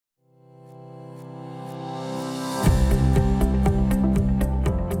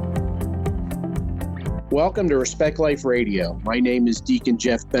Welcome to Respect Life Radio. My name is Deacon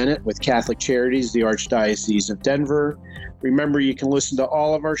Jeff Bennett with Catholic Charities, the Archdiocese of Denver. Remember, you can listen to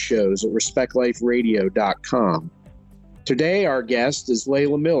all of our shows at respectliferadio.com. Today, our guest is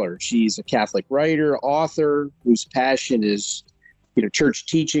Layla Miller. She's a Catholic writer, author, whose passion is, church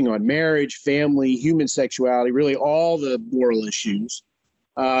teaching on marriage, family, human sexuality, really all the moral issues.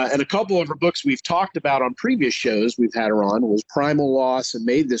 And a couple of her books we've talked about on previous shows we've had her on was Primal Loss and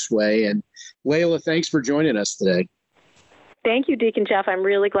Made This Way. And Layla, thanks for joining us today. Thank you, Deacon Jeff. I'm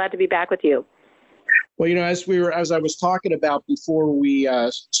really glad to be back with you. Well, as I was talking about before we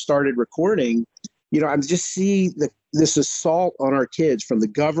started recording, I'm just seeing this assault on our kids from the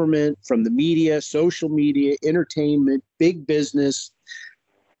government, from the media, social media, entertainment, big business,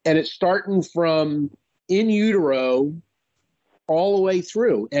 and it's starting from in utero all the way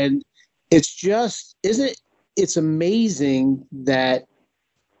through. And it's just, it's amazing that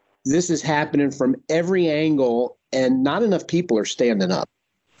this is happening from every angle and not enough people are standing up.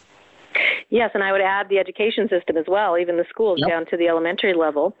 Yes, and I would add the education system as well, even the schools down to the elementary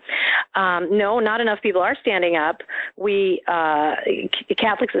level. No, not enough people are standing up. We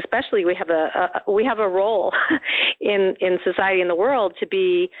Catholics especially, we have a role in society, in the world, to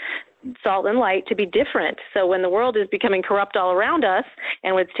be salt and light, to be different. So when the world is becoming corrupt all around us,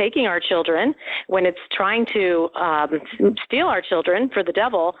 and when it's taking our children, when it's trying to steal our children for the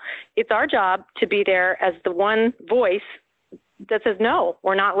devil, it's our job to be there as the one voice that says, no,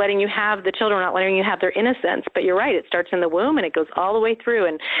 we're not letting you have the children, we're not letting you have their innocence. But you're right, it starts in the womb and it goes all the way through.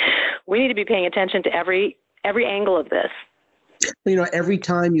 And we need to be paying attention to every angle of this. Every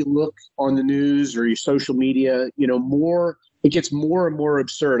time you look on the news or your social media, it gets more and more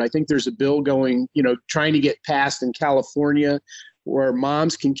absurd. I think there's a bill going, trying to get passed in California where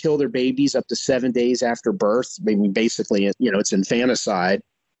moms can kill their babies up to 7 days after birth. I mean, basically, it's infanticide,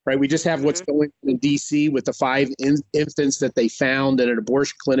 right? We just have what's going on in D.C. with the 5 infants that they found at an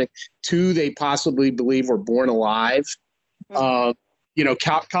abortion clinic. 2 they possibly believe were born alive.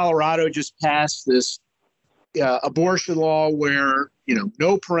 Colorado just passed this abortion law where,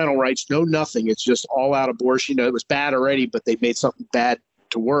 no parental rights, no nothing. It's just all out abortion. It was bad already, but they made something bad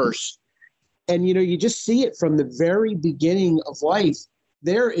to worse. And, you just see it from the very beginning of life.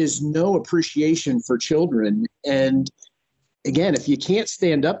 There is no appreciation for children. And again, if you can't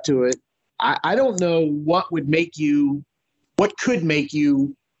stand up to it, I don't know what could make you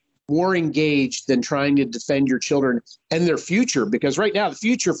more engaged than trying to defend your children and their future. Because right now, the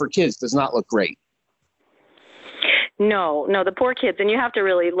future for kids does not look great. No, the poor kids. And you have to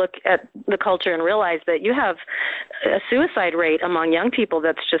really look at the culture and realize that you have a suicide rate among young people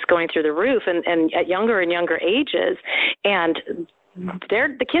that's just going through the roof and at younger and younger ages. And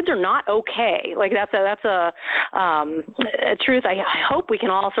the kids are not okay. Like that's a truth. I hope we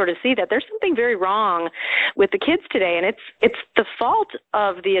can all sort of see that there's something very wrong with the kids today, and it's the fault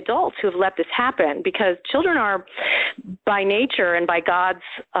of the adults who have let this happen, because children are by nature and by God's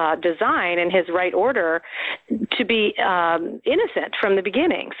design and His right order to be innocent from the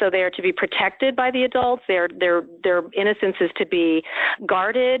beginning. So they are to be protected by the adults. Their innocence is to be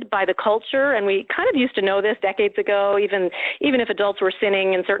guarded by the culture, and we kind of used to know this decades ago. Even if adults were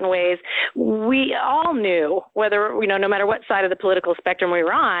sinning in certain ways, we all knew, whether, no matter what side of the political spectrum we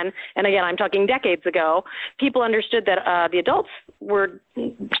were on, and again, I'm talking decades ago, people understood that the adults were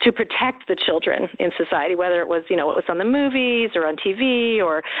to protect the children in society, whether it was, what was on the movies or on TV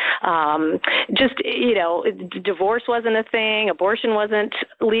or divorce wasn't a thing, abortion wasn't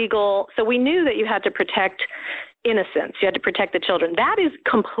legal. So we knew that you had to protect innocence. You had to protect the children. That is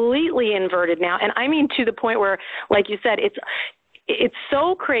completely inverted now. And I mean, to the point where, like you said, it's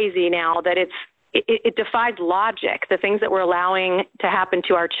so crazy now that it defies logic. The things that we're allowing to happen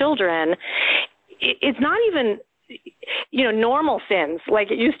to our children, it's not even normal sins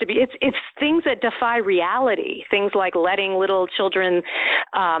like it used to be. It's things that defy reality. Things like letting little children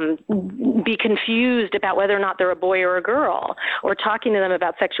be confused about whether or not they're a boy or a girl, or talking to them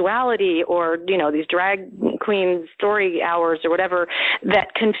about sexuality, or these drag queen story hours or whatever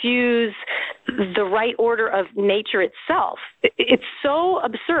that confuse the right order of nature itself. It's so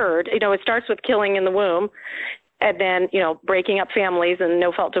absurd. It starts with killing in the womb, and then, breaking up families and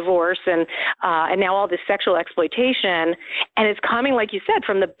no-fault divorce, and now all this sexual exploitation, and it's coming, like you said,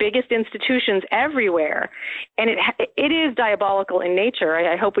 from the biggest institutions everywhere, and it is diabolical in nature.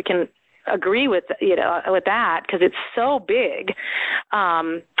 I hope we can agree with that, because it's so big.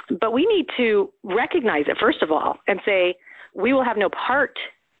 But we need to recognize it, first of all, and say we will have no part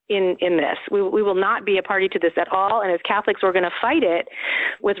in this. We will not be a party to this at all, and as Catholics, we're going to fight it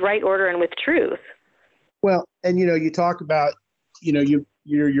with right order and with truth. Well, and you talk about, you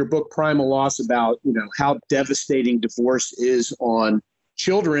your book Primal Loss about, how devastating divorce is on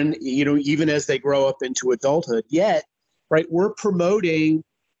children, even as they grow up into adulthood. Yet, right, we're promoting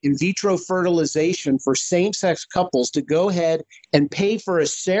in vitro fertilization for same-sex couples to go ahead and pay for a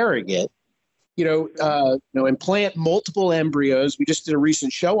surrogate, implant multiple embryos. We just did a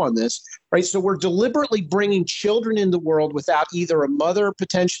recent show on this, right? So we're deliberately bringing children in the world without either a mother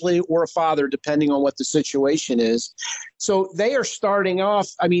potentially or a father, depending on what the situation is. So they are starting off.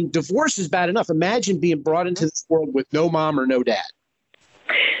 I mean, divorce is bad enough. Imagine being brought into this world with no mom or no dad.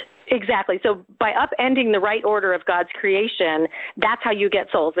 Exactly. So by upending the right order of God's creation, that's how you get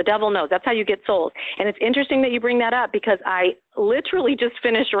souls. The devil knows. That's how you get souls. And it's interesting that you bring that up, because I literally just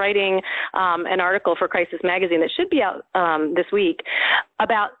finished writing an article for Crisis Magazine that should be out this week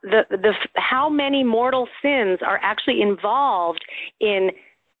about the how many mortal sins are actually involved in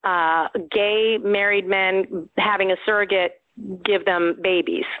gay married men having a surrogate give them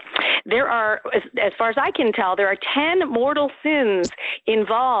babies. There are, as far as I can tell, there are 10 mortal sins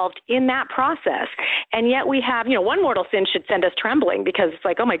involved in that process. And yet we have, one mortal sin should send us trembling, because it's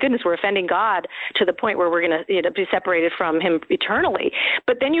like, oh my goodness, we're offending God to the point where we're going to be separated from him eternally.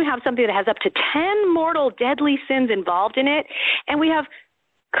 But then you have something that has up to 10 mortal deadly sins involved in it. And we have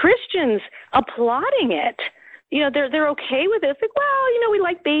Christians applauding it. They're okay with it. It's like, well, we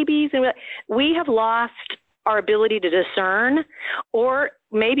like babies, and we have lost our ability to discern, or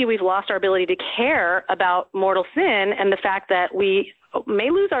maybe we've lost our ability to care about mortal sin and the fact that we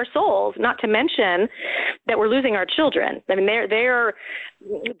may lose our souls, not to mention that we're losing our children. I mean,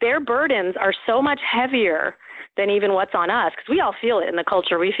 their burdens are so much heavier than even what's on us, because we all feel it in the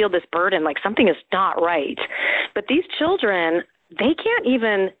culture. We feel this burden, like something is not right. But these children, they can't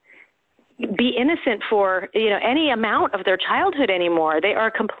even be innocent for any amount of their childhood anymore. They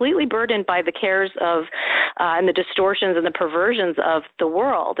are completely burdened by the cares of and the distortions and the perversions of the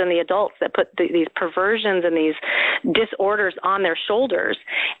world, and the adults that put these perversions and these disorders on their shoulders,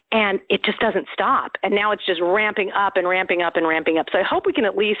 and it just doesn't stop. And now it's just ramping up and ramping up and ramping up. So I hope we can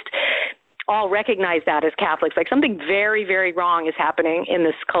at least all recognize that as Catholics, like something very, very wrong is happening in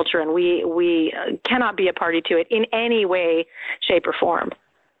this culture, and we cannot be a party to it in any way, shape, or form.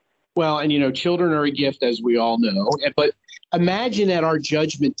 Well, and children are a gift, as we all know. But imagine at our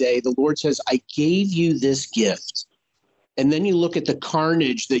judgment day, the Lord says, I gave you this gift. And then you look at the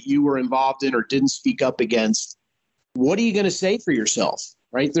carnage that you were involved in or didn't speak up against. What are you going to say for yourself,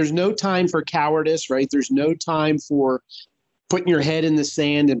 right? There's no time for cowardice, right? There's no time for putting your head in the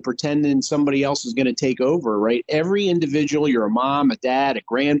sand and pretending somebody else is going to take over, right? Every individual, you're a mom, a dad, a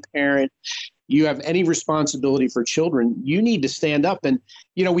grandparent, you have any responsibility for children, you need to stand up. And,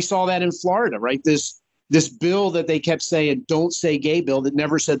 we saw that in Florida, right? This bill that they kept saying, don't say gay bill, that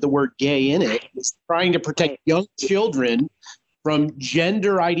never said the word gay in it, is trying to protect young children from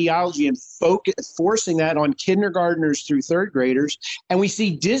gender ideology and forcing that on kindergartners through third graders. And we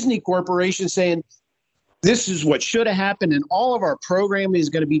see Disney Corporation saying, this is what should have happened, and all of our programming is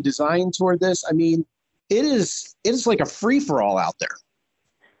going to be designed toward this. I mean, it is like a free-for-all out there.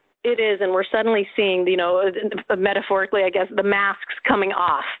 It is, and we're suddenly seeing, metaphorically, I guess, the masks coming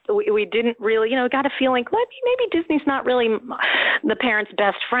off. We didn't really, got a feeling like maybe Disney's not really the parent's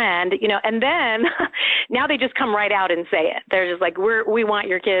best friend, and then now they just come right out and say it. They're just like, we want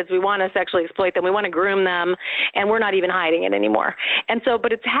your kids, we want to sexually exploit them, we want to groom them, and we're not even hiding it anymore. And so,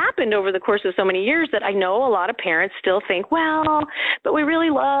 but it's happened over the course of so many years that I know a lot of parents still think, well, but we really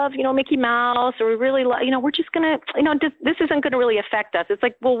love, Mickey Mouse, or we really love, we're just going to, this isn't going to really affect us. It's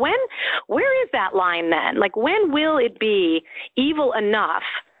like, well, where is that line then? Like, when will it be evil enough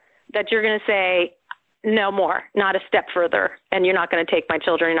that you're going to say, no more, not a step further, and you're not going to take my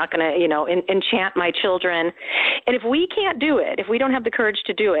children, you're not going to, enchant my children. And if we can't do it, if we don't have the courage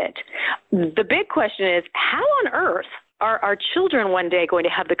to do it, the big question is, how on earth are our children one day going to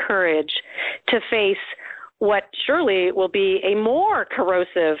have the courage to face what surely will be a more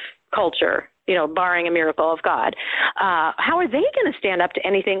corrosive culture, barring a miracle of God? How are they going to stand up to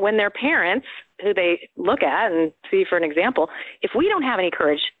anything when their parents, who they look at and see for an example, if we don't have any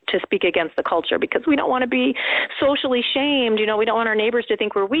courage to speak against the culture because we don't want to be socially shamed, we don't want our neighbors to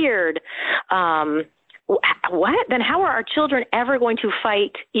think we're weird, what? Then how are our children ever going to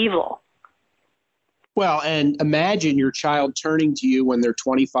fight evil? Well, and imagine your child turning to you when they're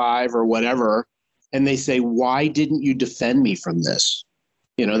 25 or whatever, and they say, why didn't you defend me from this?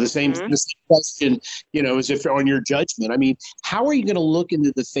 The same question, as if on your judgment. I mean, how are you going to look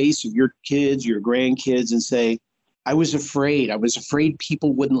into the face of your kids, your grandkids, and say, I was afraid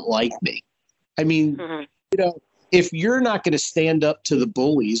people wouldn't like me? I mean, if you're not going to stand up to the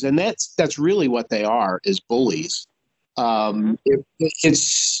bullies, and that's really what they are, is bullies,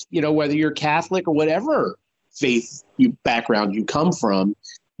 It's, whether you're Catholic or whatever faith background you come from,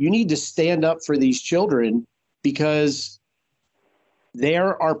 you need to stand up for these children because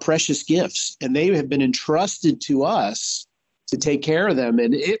they're our precious gifts and they have been entrusted to us to take care of them.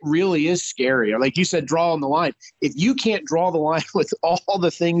 And it really is scary. Like you said, drawing the line. If you can't draw the line with all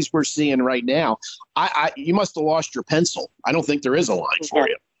the things we're seeing right now, you must have lost your pencil. I don't think there is a line for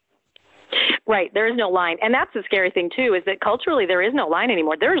you. Right. There is no line. And that's the scary thing, too, is that culturally there is no line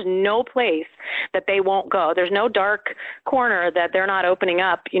anymore. There's no place that they won't go. There's no dark corner that they're not opening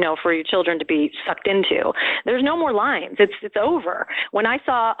up, for your children to be sucked into. There's no more lines. It's over. When I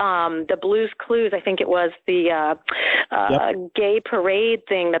saw the Blue's Clues, I think it was the gay parade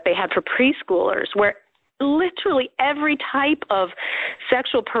thing that they had for preschoolers, where literally every type of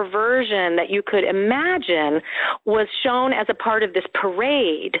sexual perversion that you could imagine was shown as a part of this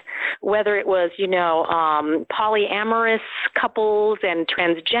parade, whether it was, polyamorous couples and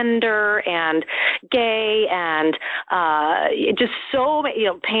transgender and gay and just so,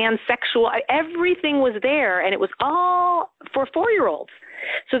 pansexual. Everything was there, and it was all for 4-year-olds.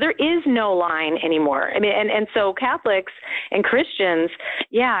 So there is no line anymore. I mean, and so Catholics and Christians,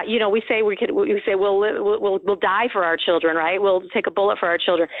 we say we'll die for our children, right? We'll take a bullet for our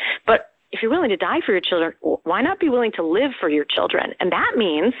children. But if you're willing to die for your children, why not be willing to live for your children? And that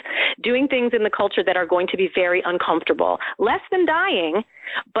means doing things in the culture that are going to be very uncomfortable, less than dying,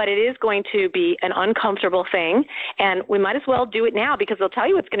 but it is going to be an uncomfortable thing. And we might as well do it now, because they'll tell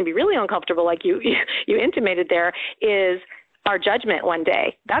you it's going to be really uncomfortable, like you intimated there, is our judgment one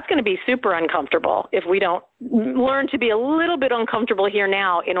day. That's going to be super uncomfortable if we don't learn to be a little bit uncomfortable here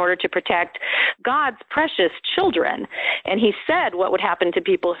now in order to protect God's precious children. And he said what would happen to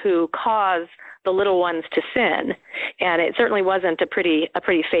people who cause the little ones to sin. And it certainly wasn't a pretty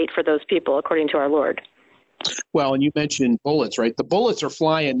fate for those people, according to our Lord. Well, and you mentioned bullets, right? The bullets are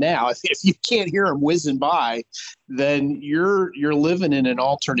flying now. If you can't hear them whizzing by, then you're living in an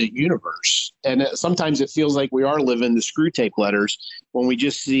alternate universe. And sometimes it feels like we are living the screw tape letters when we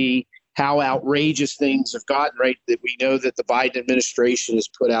just see how outrageous things have gotten, right? That we know that the Biden administration has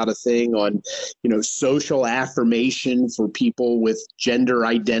put out a thing on, social affirmation for people with gender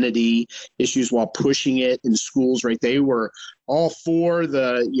identity issues while pushing it in schools, right? They were all for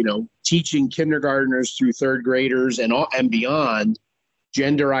the, teaching kindergartners through third graders and beyond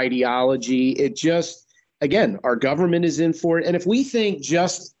gender ideology. It just, again, our government is in for it. And if we think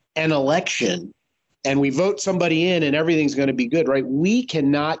just an election and we vote somebody in and everything's going to be good, right? We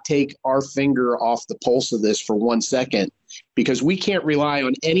cannot take our finger off the pulse of this for 1 second, because we can't rely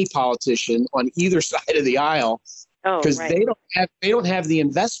on any politician on either side of the aisle, because they don't have the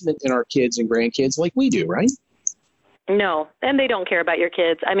investment in our kids and grandkids like we do, right? No, and they don't care about your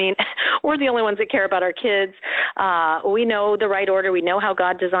kids. I mean, we're the only ones that care about our kids. We know the right order. We know how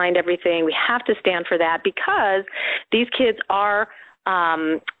God designed everything. We have to stand for that, because these kids are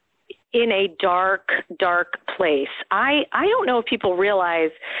in a dark, dark place. I don't know if people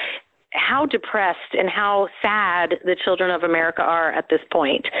realize how depressed and how sad the children of America are at this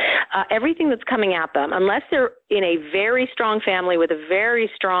point. Everything that's coming at them, unless they're in a very strong family with a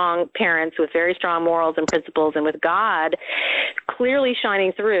very strong parents, with very strong morals and principles, and with God clearly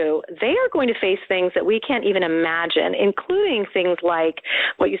shining through, they are going to face things that we can't even imagine, including things like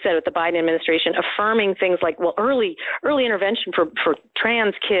what you said with the Biden administration, affirming things like, early intervention for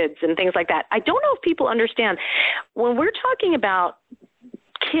trans kids and things like that. I don't know if people understand when we're talking about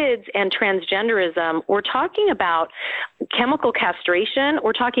kids and transgenderism, we're talking about chemical castration.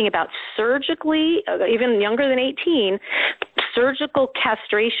 We're talking about surgically, even younger than 18, surgical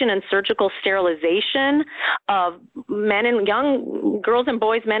castration and surgical sterilization of men and young girls and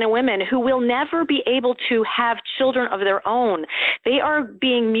boys, men and women who will never be able to have children of their own. They are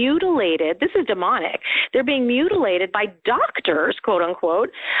being mutilated. This is demonic. They're being mutilated by doctors, quote unquote,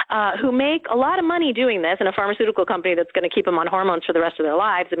 who make a lot of money doing this, and a pharmaceutical company that's going to keep them on hormones for the rest of their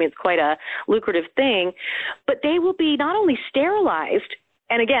lives. I mean, it's quite a lucrative thing, but they will be not only sterilized,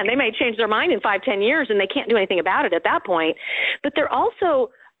 and again, they may change their mind in 5-10 years and they can't do anything about it at that point, but they're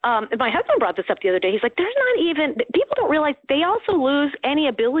also, my husband brought this up the other day. He's like, there's not even, people don't realize they also lose any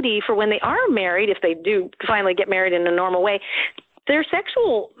ability for when they are married, if they do finally get married in a normal way. their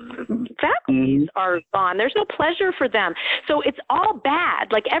sexual faculties are gone. There's no pleasure for them. So it's all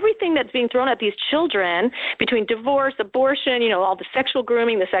bad. Like everything that's being thrown at these children between divorce, abortion, all the sexual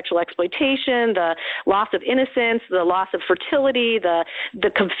grooming, the sexual exploitation, the loss of innocence, the loss of fertility, the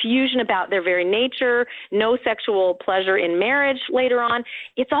confusion about their very nature, no sexual pleasure in marriage later on.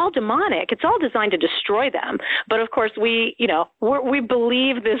 It's all demonic. It's all designed to destroy them. But of course, we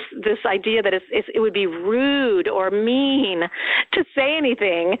believe this idea that it would be rude or mean to say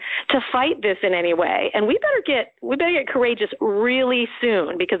anything to fight this in any way. And we better get courageous really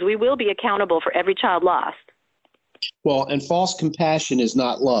soon, because we will be accountable for every child lost. Well, and false compassion is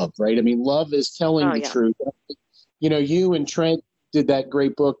not love, right? I mean, love is telling the truth. You and Trent did that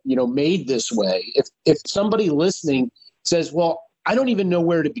great book, Made This Way. If somebody listening says, well, I don't even know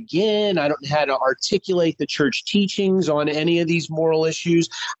where to begin. I don't know how to articulate the church teachings on any of these moral issues.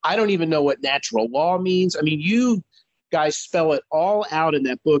 I don't even know what natural law means. I mean, you guys spell it all out in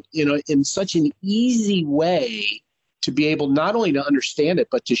that book, in such an easy way to be able not only to understand it,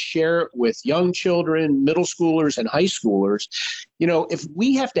 but to share it with young children, middle schoolers, and high schoolers. If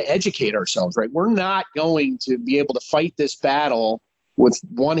we have to educate ourselves, right, we're not going to be able to fight this battle with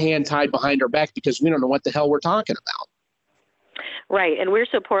one hand tied behind our back because we don't know what the hell we're talking about. Right, and we're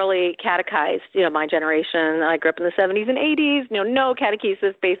so poorly catechized. My generation, I grew up in the 70s and 80s, no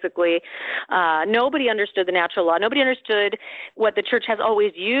catechesis, basically. Nobody understood the natural law. Nobody understood what the church has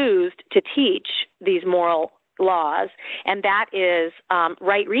always used to teach these moral laws, and that is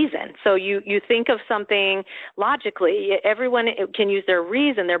right reason. So you think of something logically. Everyone can use their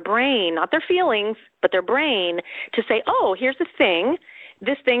reason, their brain, not their feelings, but their brain, to say, oh, here's a thing.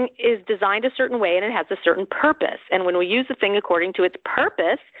 This thing is designed a certain way and it has a certain purpose. And when we use the thing according to its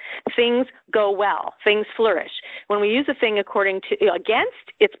purpose, things go well, things flourish. When we use a thing against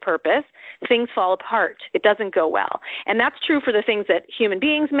its purpose, things fall apart. It doesn't go well. And that's true for the things that human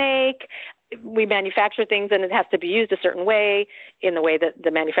beings make. We manufacture things and it has to be used a certain way, in the way that the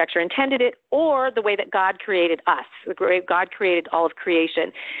manufacturer intended it, or the way that God created us. God created all of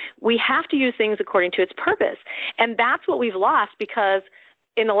creation. We have to use things according to its purpose. And that's what we've lost, because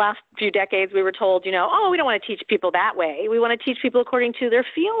in the last few decades, we were told, we don't want to teach people that way. We want to teach people according to their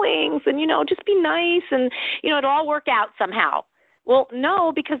feelings and, just be nice and, it'll all work out somehow. Well,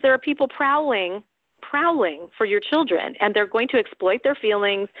 no, because there are people prowling for your children, and they're going to exploit their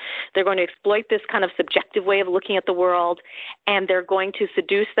feelings. They're going to exploit this kind of subjective way of looking at the world, and they're going to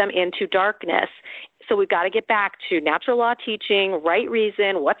seduce them into darkness. So we've got to get back to natural law teaching, right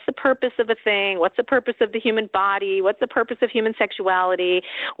reason. What's the purpose of a thing? What's the purpose of the human body? What's the purpose of human sexuality?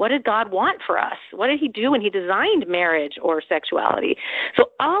 What did God want for us? What did he do when he designed marriage or sexuality?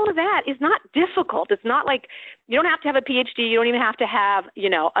 So all of that is not difficult. It's not like you don't have to have a PhD. You don't even have to have,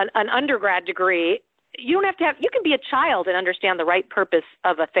 an undergrad degree. You can be a child and understand the right purpose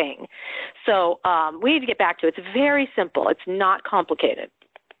of a thing. So we need to get back to it. It's very simple. It's not complicated.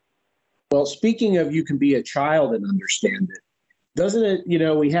 Well, speaking of you can be a child and understand it, doesn't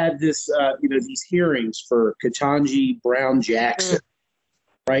it, we had this, these hearings for Ketanji Brown Jackson,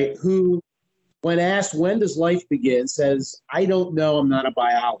 right, who, when asked, when does life begin, says, I don't know, I'm not a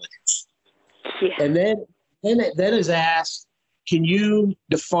biologist. Yeah. And then is asked, can you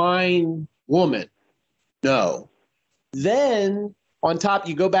define woman? No. Then on top,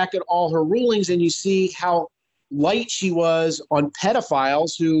 you go back at all her rulings and you see how light she was on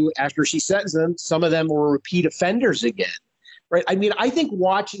pedophiles who, after she sentenced them, some of them were repeat offenders again, right? I mean, I think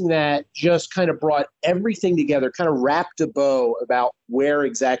watching that just kind of brought everything together, kind of wrapped a bow about where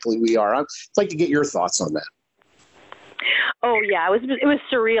exactly we are. I'd like to get your thoughts on that. Oh yeah, it was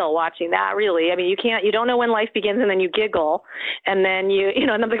surreal watching that, really. I mean, you don't know when life begins, and then you giggle, and then and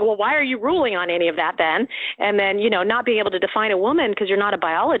I'm like, well, why are you ruling on any of that then? And then, not being able to define a woman because you're not a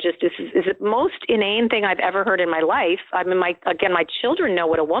biologist is the most inane thing I've ever heard in my life. I mean, my children know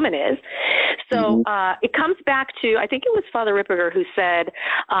what a woman is. So it comes back to, I think it was Father Ripperger who said,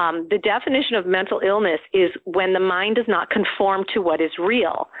 the definition of mental illness is when the mind does not conform to what is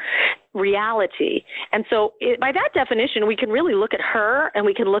reality. And so by that definition, we can really look at her, and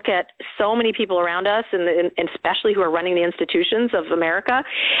we can look at so many people around us, and especially who are running the institutions of America,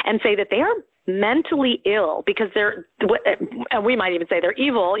 and say that they are mentally ill because we might even say they're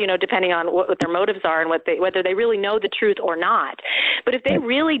evil, depending on what their motives are and whether they really know the truth or not. But if they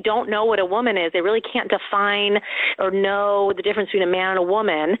really don't know what a woman is, they really can't define or know the difference between a man and a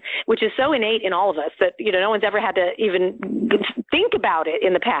woman, which is so innate in all of us that, no one's ever had to even think about it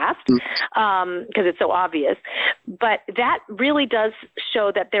in the past because it's so obvious. But that really does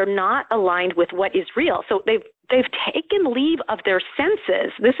show that they're not aligned with what is real. So they've taken leave of their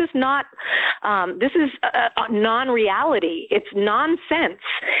senses. This is not, this is a non-reality. It's nonsense.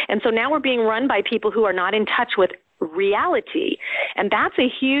 And so now we're being run by people who are not in touch with reality. And that's a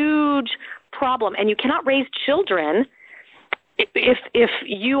huge problem. And you cannot raise children if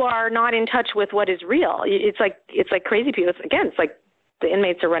you are not in touch with what is real. It's like crazy people. It's like the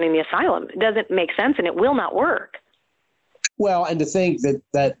inmates are running the asylum. It doesn't make sense, and it will not work. Well, and to think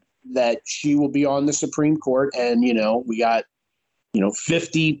that she will be on the Supreme Court, and we got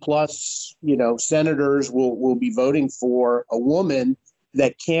 50 plus senators will be voting for a woman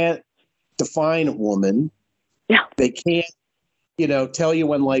that can't define a woman. Yeah, they can't tell you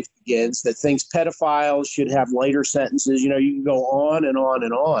when life begins. That thinks pedophiles should have lighter sentences. You can go on and on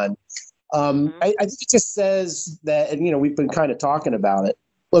and on. I think it just says that, and we've been kind of talking about it.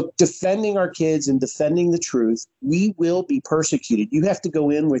 Look, defending our kids and defending the truth, we will be persecuted. You have to go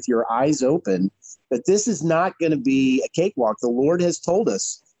in with your eyes open that this is not going to be a cakewalk. The Lord has told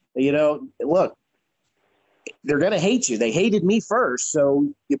us, look, they're going to hate you. They hated me first. So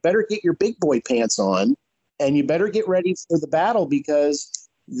you better get your big boy pants on and you better get ready for the battle, because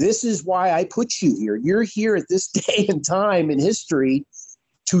this is why I put you here. You're here at this day and time in history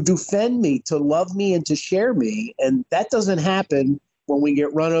to defend me, to love me, and to share me. And that doesn't happen when we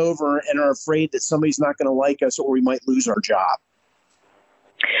get run over and are afraid that somebody's not going to like us or we might lose our job.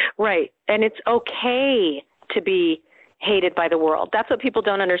 Right. And it's okay to be hated by the world. That's what people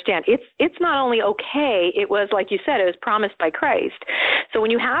don't understand. It's not only okay, it was, like you said, it was promised by Christ. So when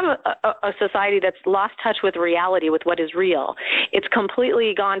you have a society that's lost touch with reality, with what is real, it's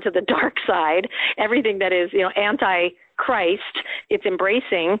completely gone to the dark side. Everything that is, anti-Christ, it's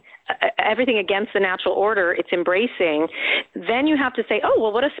embracing everything against the natural order. It's embracing. Then you have to say, oh,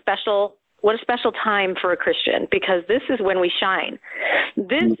 well, what a special time for a Christian, because this is when we shine.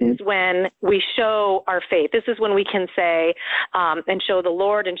 This is when we show our faith. This is when we can say and show the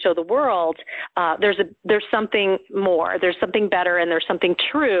Lord and show the world there's something more, there's something better, and there's something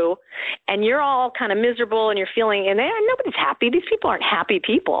true. And you're all kind of miserable and you're feeling, and nobody's happy. These people aren't happy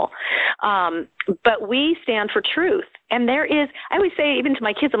people. But we stand for truth. And I always say, even to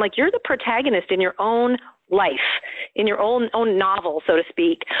my kids, I'm like, you're the protagonist in your own life, in your own novel, so to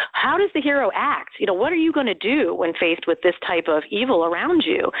speak. How does the hero act? What are you going to do when faced with this type of evil around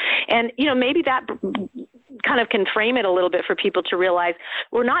you? And, maybe that kind of can frame it a little bit for people to realize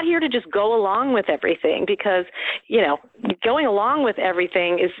we're not here to just go along with everything, because, going along with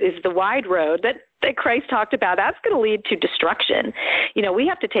everything is the wide road that Christ talked about. That's going to lead to destruction. We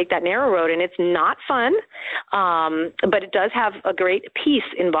have to take that narrow road, and it's not fun, but it does have a great peace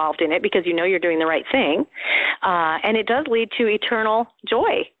involved in it, because you're doing the right thing, and it does lead to eternal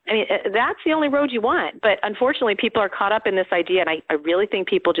joy. I mean, that's the only road you want. But unfortunately, people are caught up in this idea, and I really think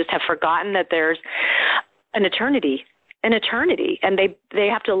people just have forgotten that there's an eternity, and they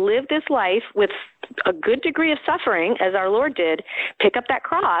have to live this life with a good degree of suffering, as our Lord did, pick up that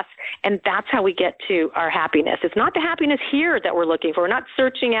cross, and that's how we get to our happiness. It's not the happiness here that we're looking for. We're not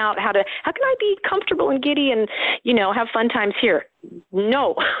searching out how can I be comfortable and giddy and, have fun times here.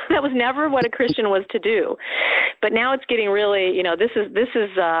 No, that was never what a Christian was to do. But now it's getting really, this is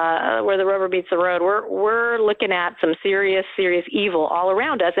where the rubber meets the road. We're looking at some serious evil all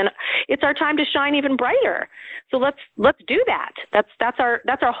around us, and it's our time to shine even brighter. So let's do that. That's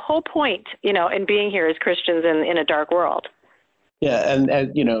our whole point, in being here as Christians in a dark world. Yeah, and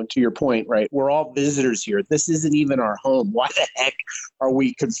to your point, right? We're all visitors here. This isn't even our home. Why the heck are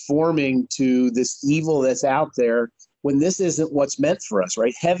we conforming to this evil that's out there when this isn't what's meant for us,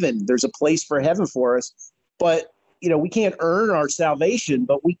 right? Heaven, there's a place for heaven for us, but we can't earn our salvation,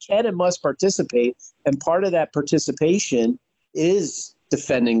 but we can and must participate. And part of that participation is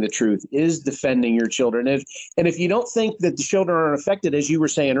defending the truth, is defending your children. And if you don't think that the children aren't affected, as you were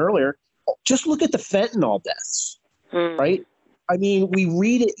saying earlier, just look at the fentanyl deaths, right? I mean, we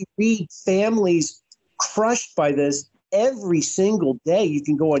read families crushed by this every single day. You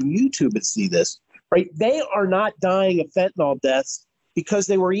can go on YouTube and see this, right? They are not dying of fentanyl deaths because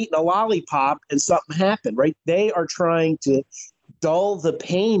they were eating a lollipop and something happened, right? They are trying to dull the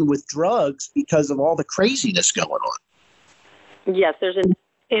pain with drugs because of all the craziness going on. Yes, there's an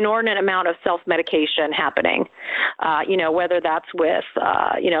inordinate amount of self-medication happening, whether that's with,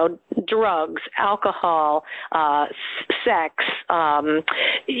 drugs, alcohol, sex,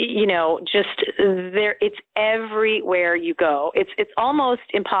 just there, it's everywhere you go. It's almost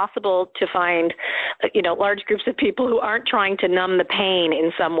impossible to find, large groups of people who aren't trying to numb the pain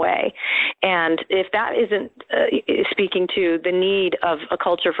in some way. And if that isn't speaking to the need of a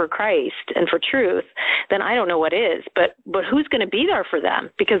culture for Christ and for truth, then I don't know what is. But who's going to be there for them?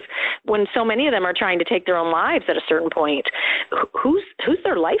 Because when so many of them are trying to take their own lives, lives at a certain point. Who's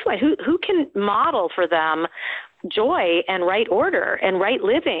their lifeline? Who can model for them joy and right order and right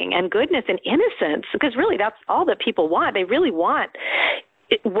living and goodness and innocence? Because really, that's all that people want. They really want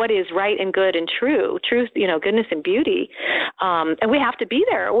what is right and good and truth, goodness and beauty. And we have to be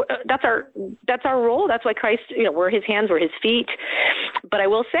there. That's our role. That's why Christ, we're his hands, we're his feet. But I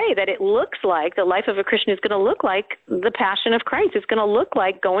will say that it looks like the life of a Christian is going to look like the passion of Christ. It's going to look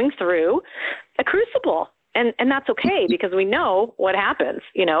like going through a crucible. And that's okay, because we know what happens.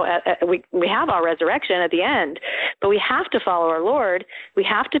 We have our resurrection at the end, but we have to follow our Lord. We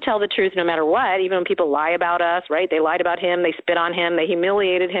have to tell the truth no matter what, even when people lie about us, right? They lied about him, they spit on him, they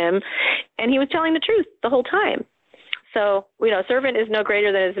humiliated him, and he was telling the truth the whole time. So, a servant is no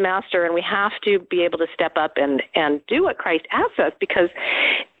greater than his master, and we have to be able to step up and do what Christ asks us, because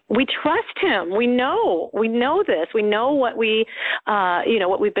we trust him. We know this. We know what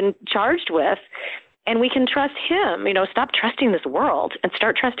what we've been charged with. And we can trust him, stop trusting this world and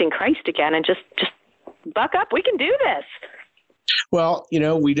start trusting Christ again, and just buck up. We can do this. Well, we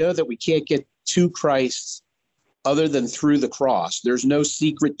know that we can't get to Christ other than through the cross. There's no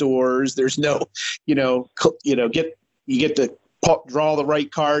secret doors. There's no, you get to draw the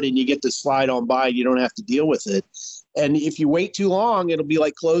right card and you get to slide on by. You don't have to deal with it. And if you wait too long, it'll be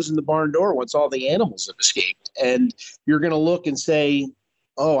like closing the barn door once all the animals have escaped. And you're going to look and say,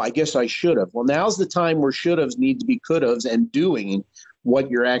 oh, I guess I should have. Well, now's the time where should haves need to be could haves, and doing what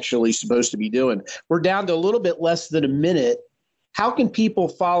you're actually supposed to be doing. We're down to a little bit less than a minute. How can people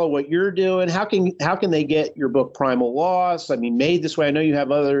follow what you're doing? How can they get your book Primal Loss? Made This Way. I know you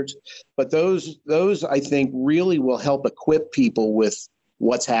have others, but those I think really will help equip people with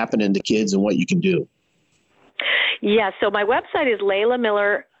what's happening to kids and what you can do. Yeah, so my website is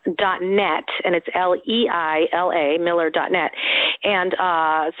LeilaMiller.net, and it's Leila Miller.net. And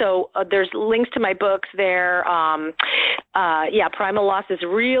so there's links to my books there. Primal Loss is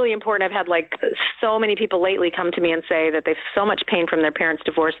really important. I've had so many people lately come to me and say that they've so much pain from their parents'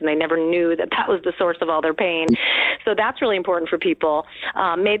 divorce, and they never knew that was the source of all their pain. So that's really important for people.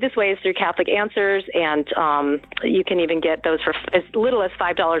 Made This Way is through Catholic Answers, and you can even get those for as little as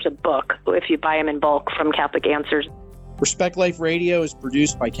 $5 a book if you buy them in bulk from Catholic Answers. Respect Life Radio is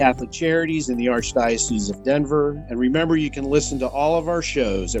produced by Catholic Charities in the Archdiocese of Denver. And remember, you can listen to all of our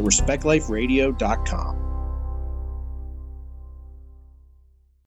shows at respectliferadio.com.